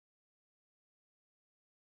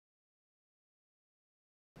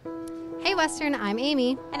Hey Western, I'm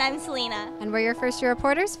Amy. And I'm Selena. And we're your first year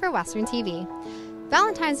reporters for Western TV.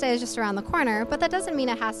 Valentine's Day is just around the corner, but that doesn't mean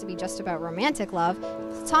it has to be just about romantic love.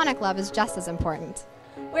 Platonic love is just as important.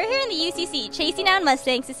 We're here in the UCC chasing down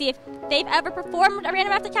Mustangs to see if they've ever performed a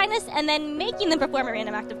random act of kindness and then making them perform a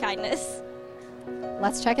random act of kindness.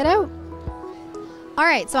 Let's check it out. All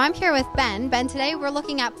right, so I'm here with Ben. Ben, today we're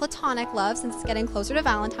looking at platonic love since it's getting closer to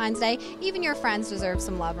Valentine's Day. Even your friends deserve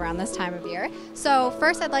some love around this time of year. So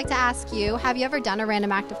first I'd like to ask you, have you ever done a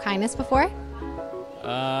random act of kindness before?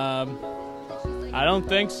 I don't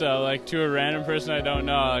think so. Like to a random person I don't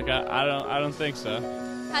know. Like I don't think so.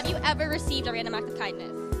 Have you ever received a random act of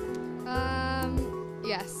kindness?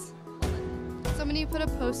 Yes. Somebody put a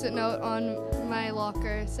post-it note on my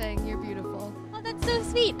locker saying, "You're beautiful." Oh, that's so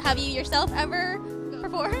sweet. Have you yourself ever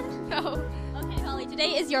performed? No. Okay, Holly,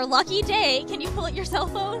 today is your lucky day. Can you pull out your cell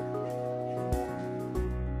phone?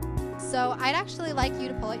 So I'd actually like you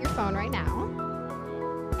to pull out your phone right now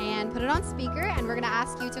and put it on speaker, and we're going to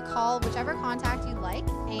ask you to call whichever contact you'd like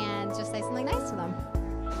and just say something nice to them.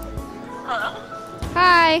 Hello?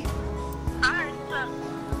 Hi. Hi, what's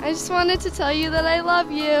up? I just wanted to tell you that I love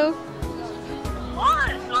you.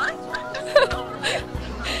 What? What?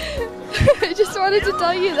 I just wanted to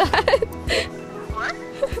tell you that. What?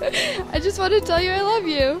 I just wanted to tell you I love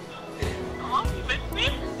you. Oh, you miss me?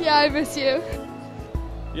 Yeah, I miss you.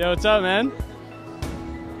 Yo, what's up, man? Yo,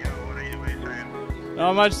 what are you saying?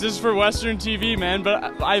 Not much. This is for Western TV, man.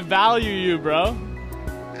 But I value you, bro.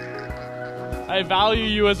 I value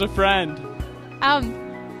you as a friend.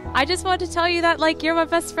 I just wanted to tell you that, like, you're my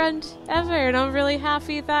best friend ever, and I'm really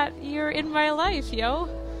happy that you're in my life, yo.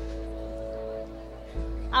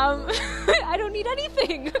 I don't need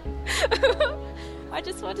anything. I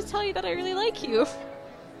just wanted to tell you that I really like you.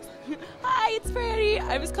 Hi, it's Franny.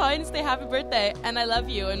 I was calling to say happy birthday, and I love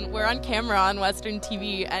you, and we're on camera on Western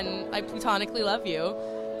TV, and I platonically love you.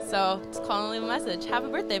 So, just call and leave a message. Happy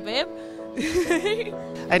birthday, babe. I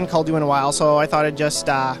hadn't called you in a while, so I thought I'd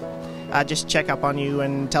just check up on you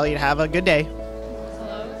and tell you to have a good day.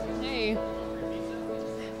 Hello. Hey.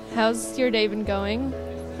 How's your day been going?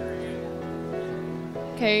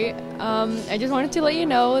 Okay, I just wanted to let you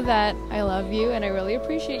know that I love you and I really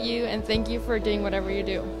appreciate you, and thank you for doing whatever you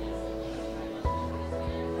do.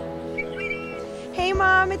 Hey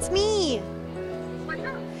Mom, it's me.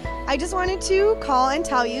 I just wanted to call and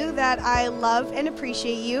tell you that I love and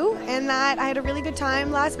appreciate you, and that I had a really good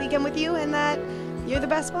time last weekend with you, and that you're the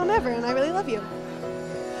best mom ever, and I really love you.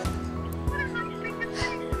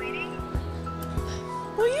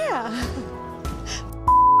 Well, yeah.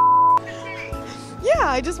 Yeah,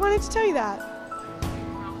 I just wanted to tell you that.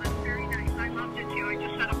 Well, that's very nice. I loved it too. I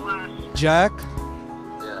just had a blast. Jack,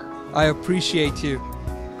 Yeah. I appreciate you.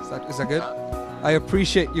 Is that good? I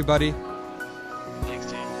appreciate you, buddy. Thanks,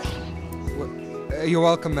 dude. You're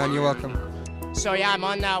welcome, man. You're welcome. So yeah, I'm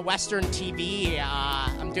on Western TV.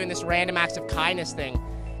 I'm doing this random acts of kindness thing,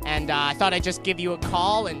 and I thought I'd just give you a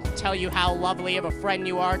call and tell you how lovely of a friend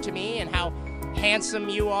you are to me, and how handsome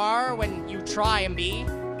you are when you try and be.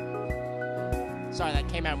 Sorry, that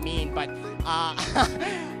came out mean, but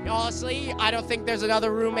honestly, I don't think there's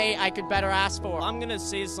another roommate I could better ask for. I'm gonna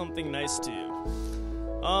say something nice to you.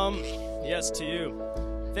 Yes, to you.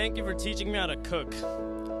 Thank you for teaching me how to cook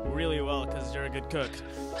really well, because you're a good cook.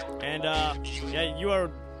 And yeah, you are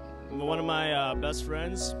one of my best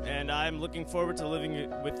friends, and I'm looking forward to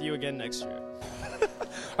living with you again next year.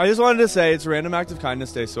 I just wanted to say it's Random Act of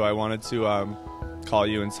Kindness Day, so I wanted to call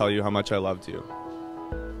you and tell you how much I loved you.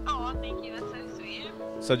 Oh, thank you. That's so sweet.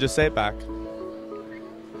 So just say it back,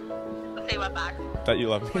 Say what back? that you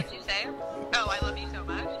love me. What'd you say? Oh, I love you so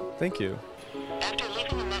much. Thank you. After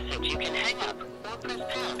leaving a message, you can hang up or press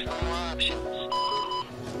pound for more options.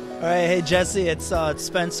 All right, hey Jesse, it's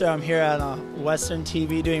Spencer. I'm here at Western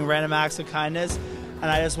TV doing Random Acts of Kindness,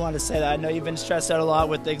 and I just wanted to say that I know you've been stressed out a lot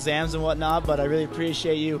with the exams and whatnot, but I really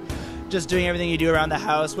appreciate you just doing everything you do around the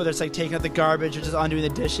house, whether it's like taking out the garbage or just undoing the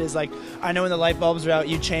dishes. Like, I know when the light bulbs are out,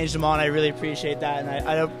 you changed them on. I really appreciate that, and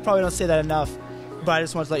I probably don't say that enough, but I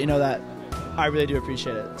just wanted to let you know that I really do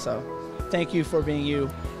appreciate it. So thank you for being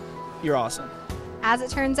you. You're awesome. As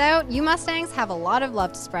it turns out, you Mustangs have a lot of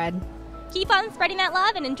love to spread. Keep on spreading that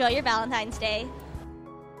love and enjoy your Valentine's Day.